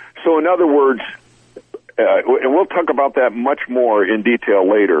 So in other words, and we'll talk about that much more in detail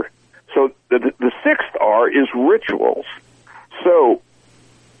later. So the sixth R is rituals. So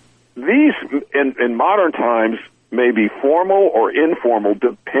these, in modern times, may be formal or informal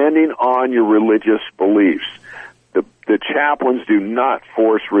depending on your religious beliefs. The chaplains do not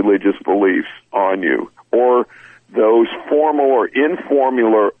force religious beliefs on you, or those formal or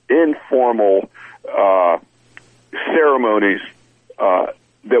informal ceremonies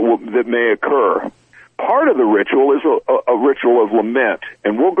that may occur. Part of the ritual is a ritual of lament,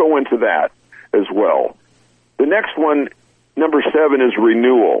 and we'll go into that as well. The next one, number 7, is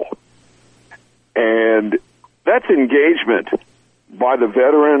renewal. And that's engagement by the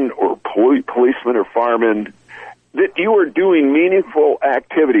veteran or policeman or fireman that you are doing meaningful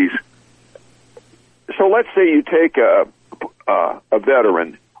activities. So let's say you take a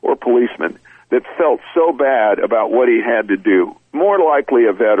veteran or policeman that felt so bad about what he had to do. More likely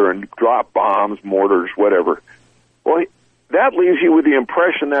a veteran, drop bombs, mortars, whatever. Well, that leaves you with the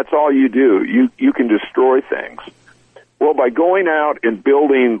impression that's all you do. You can destroy things. Well, by going out and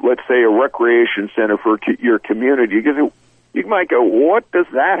building, let's say, a recreation center for your community, you might go, what does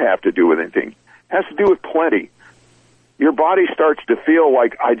that have to do with anything? It has to do with plenty. Your body starts to feel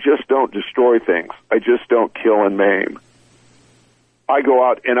like, I just don't destroy things. I just don't kill and maim. I go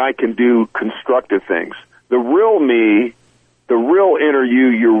out and I can do constructive things. The real me, the real inner you,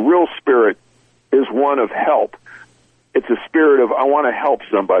 your real spirit is one of help. It's a spirit of, I want to help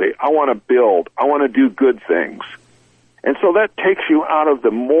somebody. I want to build. I want to do good things. And so that takes you out of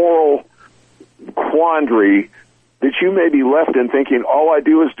the moral quandary that you may be left in thinking, all I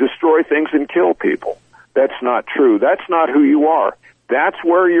do is destroy things and kill people. That's not true. That's not who you are. That's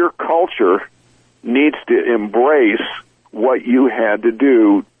where your culture needs to embrace what you had to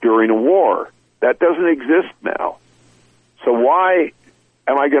do during a war. That doesn't exist now. So why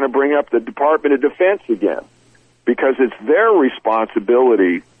am I going to bring up the Department of Defense again? Because it's their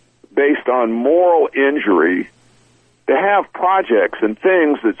responsibility, based on moral injury, to have projects and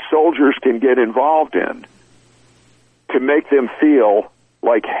things that soldiers can get involved in. to make them feel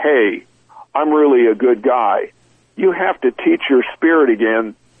like, hey, I'm really a good guy. You have to teach your spirit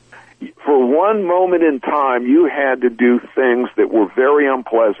again. For one moment in time, you had to do things that were very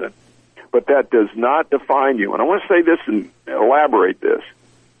unpleasant, but that does not define you. And I want to say this and elaborate this.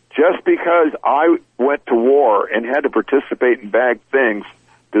 Just because I went to war and had to participate in bad things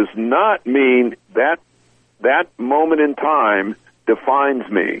does not mean that that moment in time defines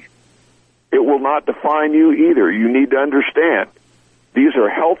me. It will not define you either. You need to understand. These are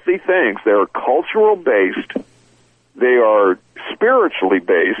healthy things. They are cultural based. They are spiritually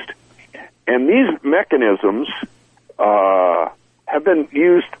based. And these mechanisms have been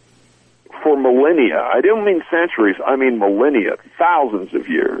used for millennia. I don't mean centuries. I mean millennia, thousands of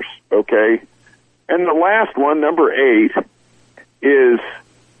years, okay? And the last one, number 8, is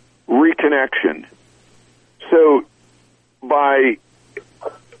reconnection. So by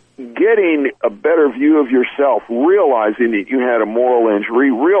getting a better view of yourself, realizing that you had a moral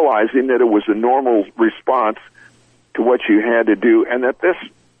injury, realizing that it was a normal response to what you had to do, and that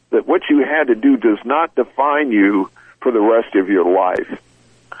what you had to do does not define you for the rest of your life.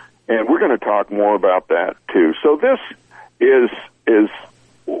 And we're going to talk more about that too. So this is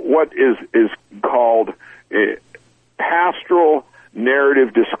what is called pastoral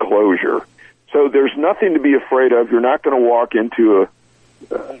narrative disclosure. So there's nothing to be afraid of. You're not going to walk into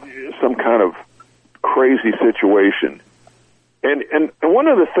some kind of crazy situation. And one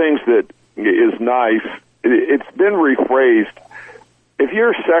of the things that is nice, it's been rephrased. If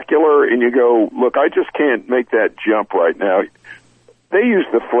you're secular and you go, look, I just can't make that jump right now, they use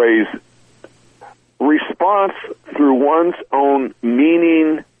the phrase response through one's own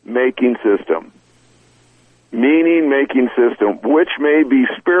meaning-making system. Meaning-making system, which may be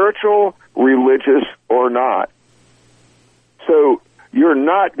spiritual, religious, or not. So you're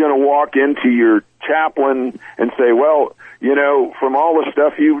not going to walk into your chaplain and say, well, you know, from all the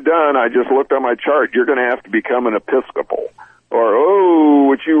stuff you've done, I just looked on my chart, you're going to have to become an Episcopal. Or, oh,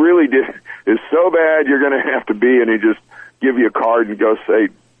 what you really did is so bad, you're going to have to be, and he just give you a card and go say,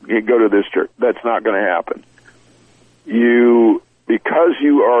 you go to this church. That's not going to happen. Because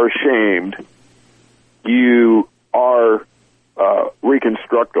you are ashamed, you are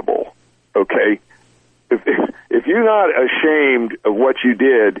reconstructable, okay? If you're not ashamed of what you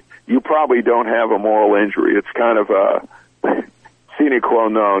did, you probably don't have a moral injury. It's kind of a sine qua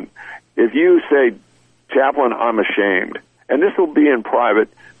non. If you say, chaplain, I'm ashamed, and this will be in private,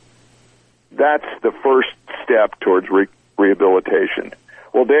 that's the first step towards rehabilitation.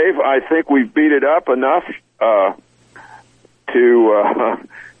 Well, Dave, I think we've beat it up enough to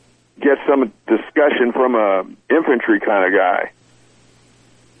get some discussion from a infantry kind of guy.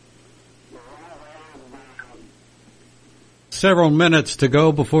 Several minutes to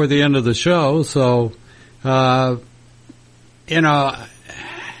go before the end of the show, so,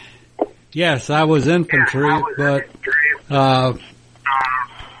 yes, I was infantry, but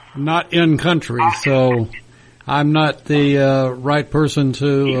not in country, so I'm not the right person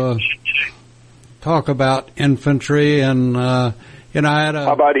to talk about infantry. And I had a.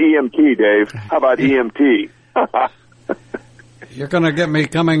 How about EMT, Dave? How about EMT? You're going to get me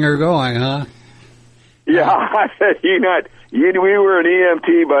coming or going, huh? Yeah, I said we were an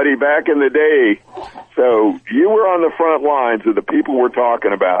EMT, buddy, back in the day. So you were on the front lines of the people we're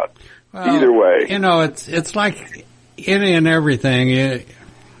talking about. Well, either way, it's like any and everything.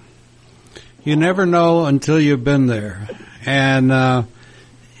 You never know until you've been there, and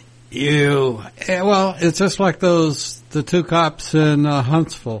it's just like the 2 cops in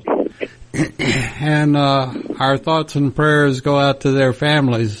Huntsville, and our thoughts and prayers go out to their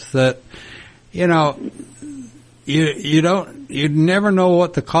families. That you never know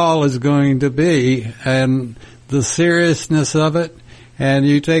what the call is going to be, and the seriousness of it, and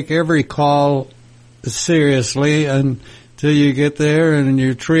you take every call seriously until you get there and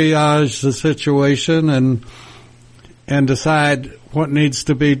you triage the situation and decide what needs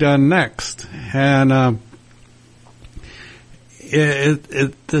to be done next. And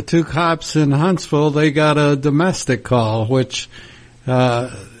the 2 cops in Huntsville, they got a domestic call, which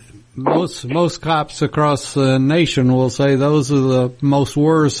most cops across the nation will say those are the most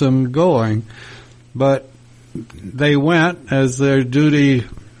worrisome going. But they went as their duty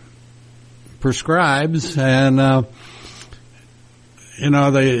prescribes, and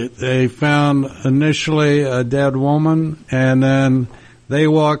they found initially a dead woman, and then they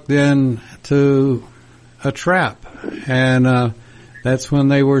walked in to a trap, and that's when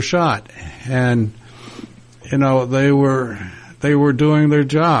they were shot. And they were doing their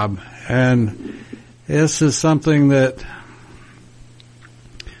job, and this is something that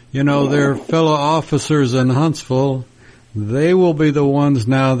their fellow officers in Huntsville they will be the ones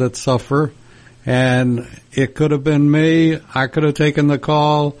now that suffer. And it could have been me. I could have taken the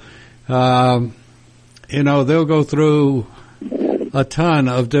call. They'll go through a ton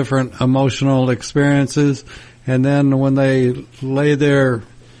of different emotional experiences. And then when they lay their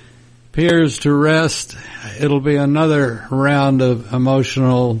peers to rest, it'll be another round of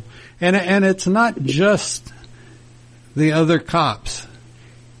emotional. And it's not just the other cops.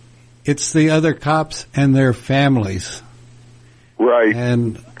 It's the other cops and their families. Right.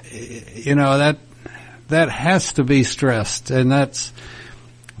 And, that has to be stressed. And that's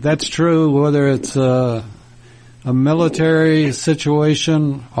true whether it's a military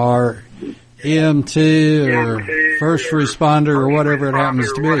situation or EMT or first responder or whatever it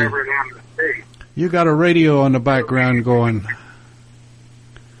happens to be. You got a radio on the background going.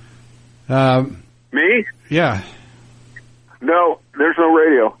 Me? Yeah. No, there's no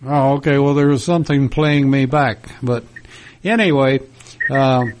radio. Oh, okay. Well, there was something playing me back. But anyway,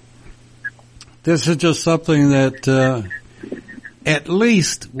 this is just something that at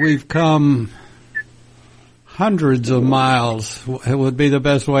least we've come hundreds of miles, it would be the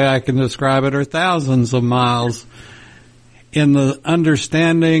best way I can describe it, or thousands of miles in the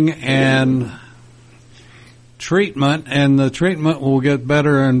understanding and treatment, and the treatment will get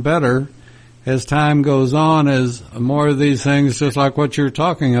better and better as time goes on, as more of these things, just like what you're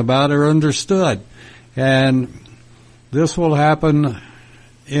talking about, are understood. And this will happen,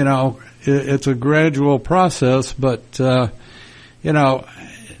 it's a gradual process, but,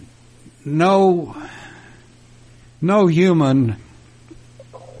 no human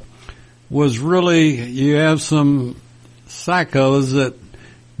was really, you have some psychos that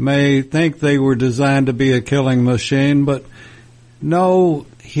may think they were designed to be a killing machine, but no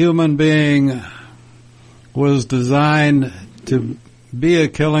human being was designed to be a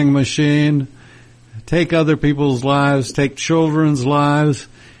killing machine, take other people's lives, take children's lives,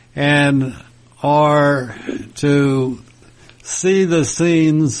 and or to see the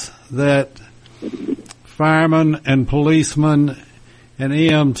scenes that firemen and policemen and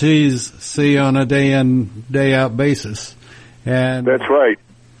EMTs see on a day in, day out basis. And that's right.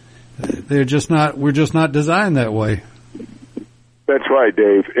 We're just not designed that way. That's right,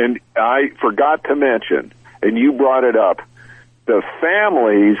 Dave. And I forgot to mention, and you brought it up, the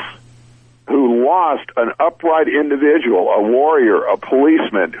families who lost an upright individual, a warrior, a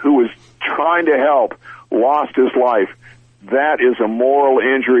policeman who was trying to help, lost his life. That is a moral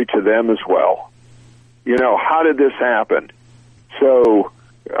injury to them as well. How did this happen? So,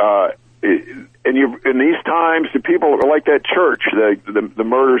 in these times, the people are like that church, the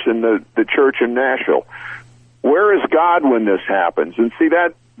murders in the church in Nashville. Where is God when this happens? And see,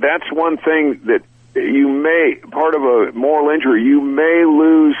 that's one thing that you may, part of a moral injury, you may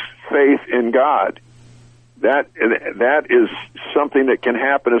lose faith in God. That is something that can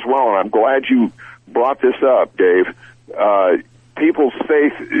happen as well, and I'm glad you brought this up, Dave. People's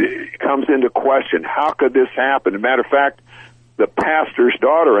faith comes into question. How could this happen? As a matter of fact, the pastor's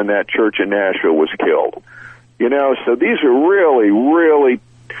daughter in that church in Nashville was killed. So these are really, really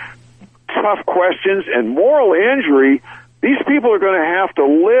tough questions, and moral injury, these people are going to have to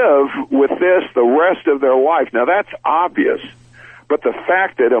live with this the rest of their life. Now, that's obvious, but the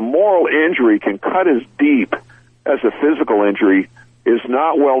fact that a moral injury can cut as deep as a physical injury is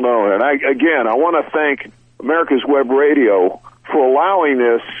not well known. And I want to thank America's Web Radio for allowing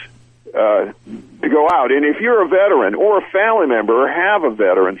this to go out. And if you're a veteran or a family member or have a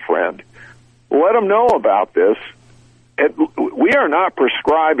veteran friend, let them know about this. We are not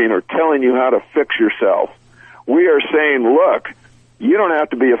prescribing or telling you how to fix yourself. We are saying, look, you don't have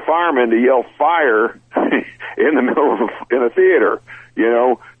to be a fireman to yell fire in the middle of in a theater.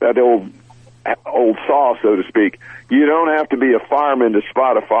 That old saw, so to speak. You don't have to be a fireman to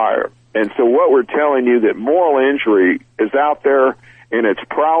spot a fire. And so what we're telling you, that moral injury is out there and it's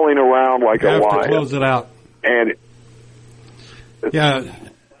prowling around like a lion. You have to close it out. And yeah.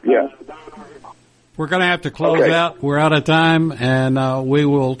 We're going to have to close out. We're out of time, and we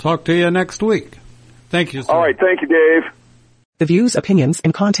will talk to you next week. Thank you, sir. All right. Thank you, Dave. The views, opinions,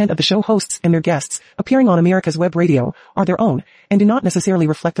 and content of the show hosts and their guests appearing on America's Web Radio are their own and do not necessarily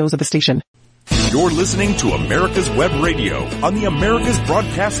reflect those of the station. You're listening to America's Web Radio on the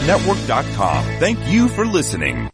AmericasBroadcastNetwork.com. Thank you for listening.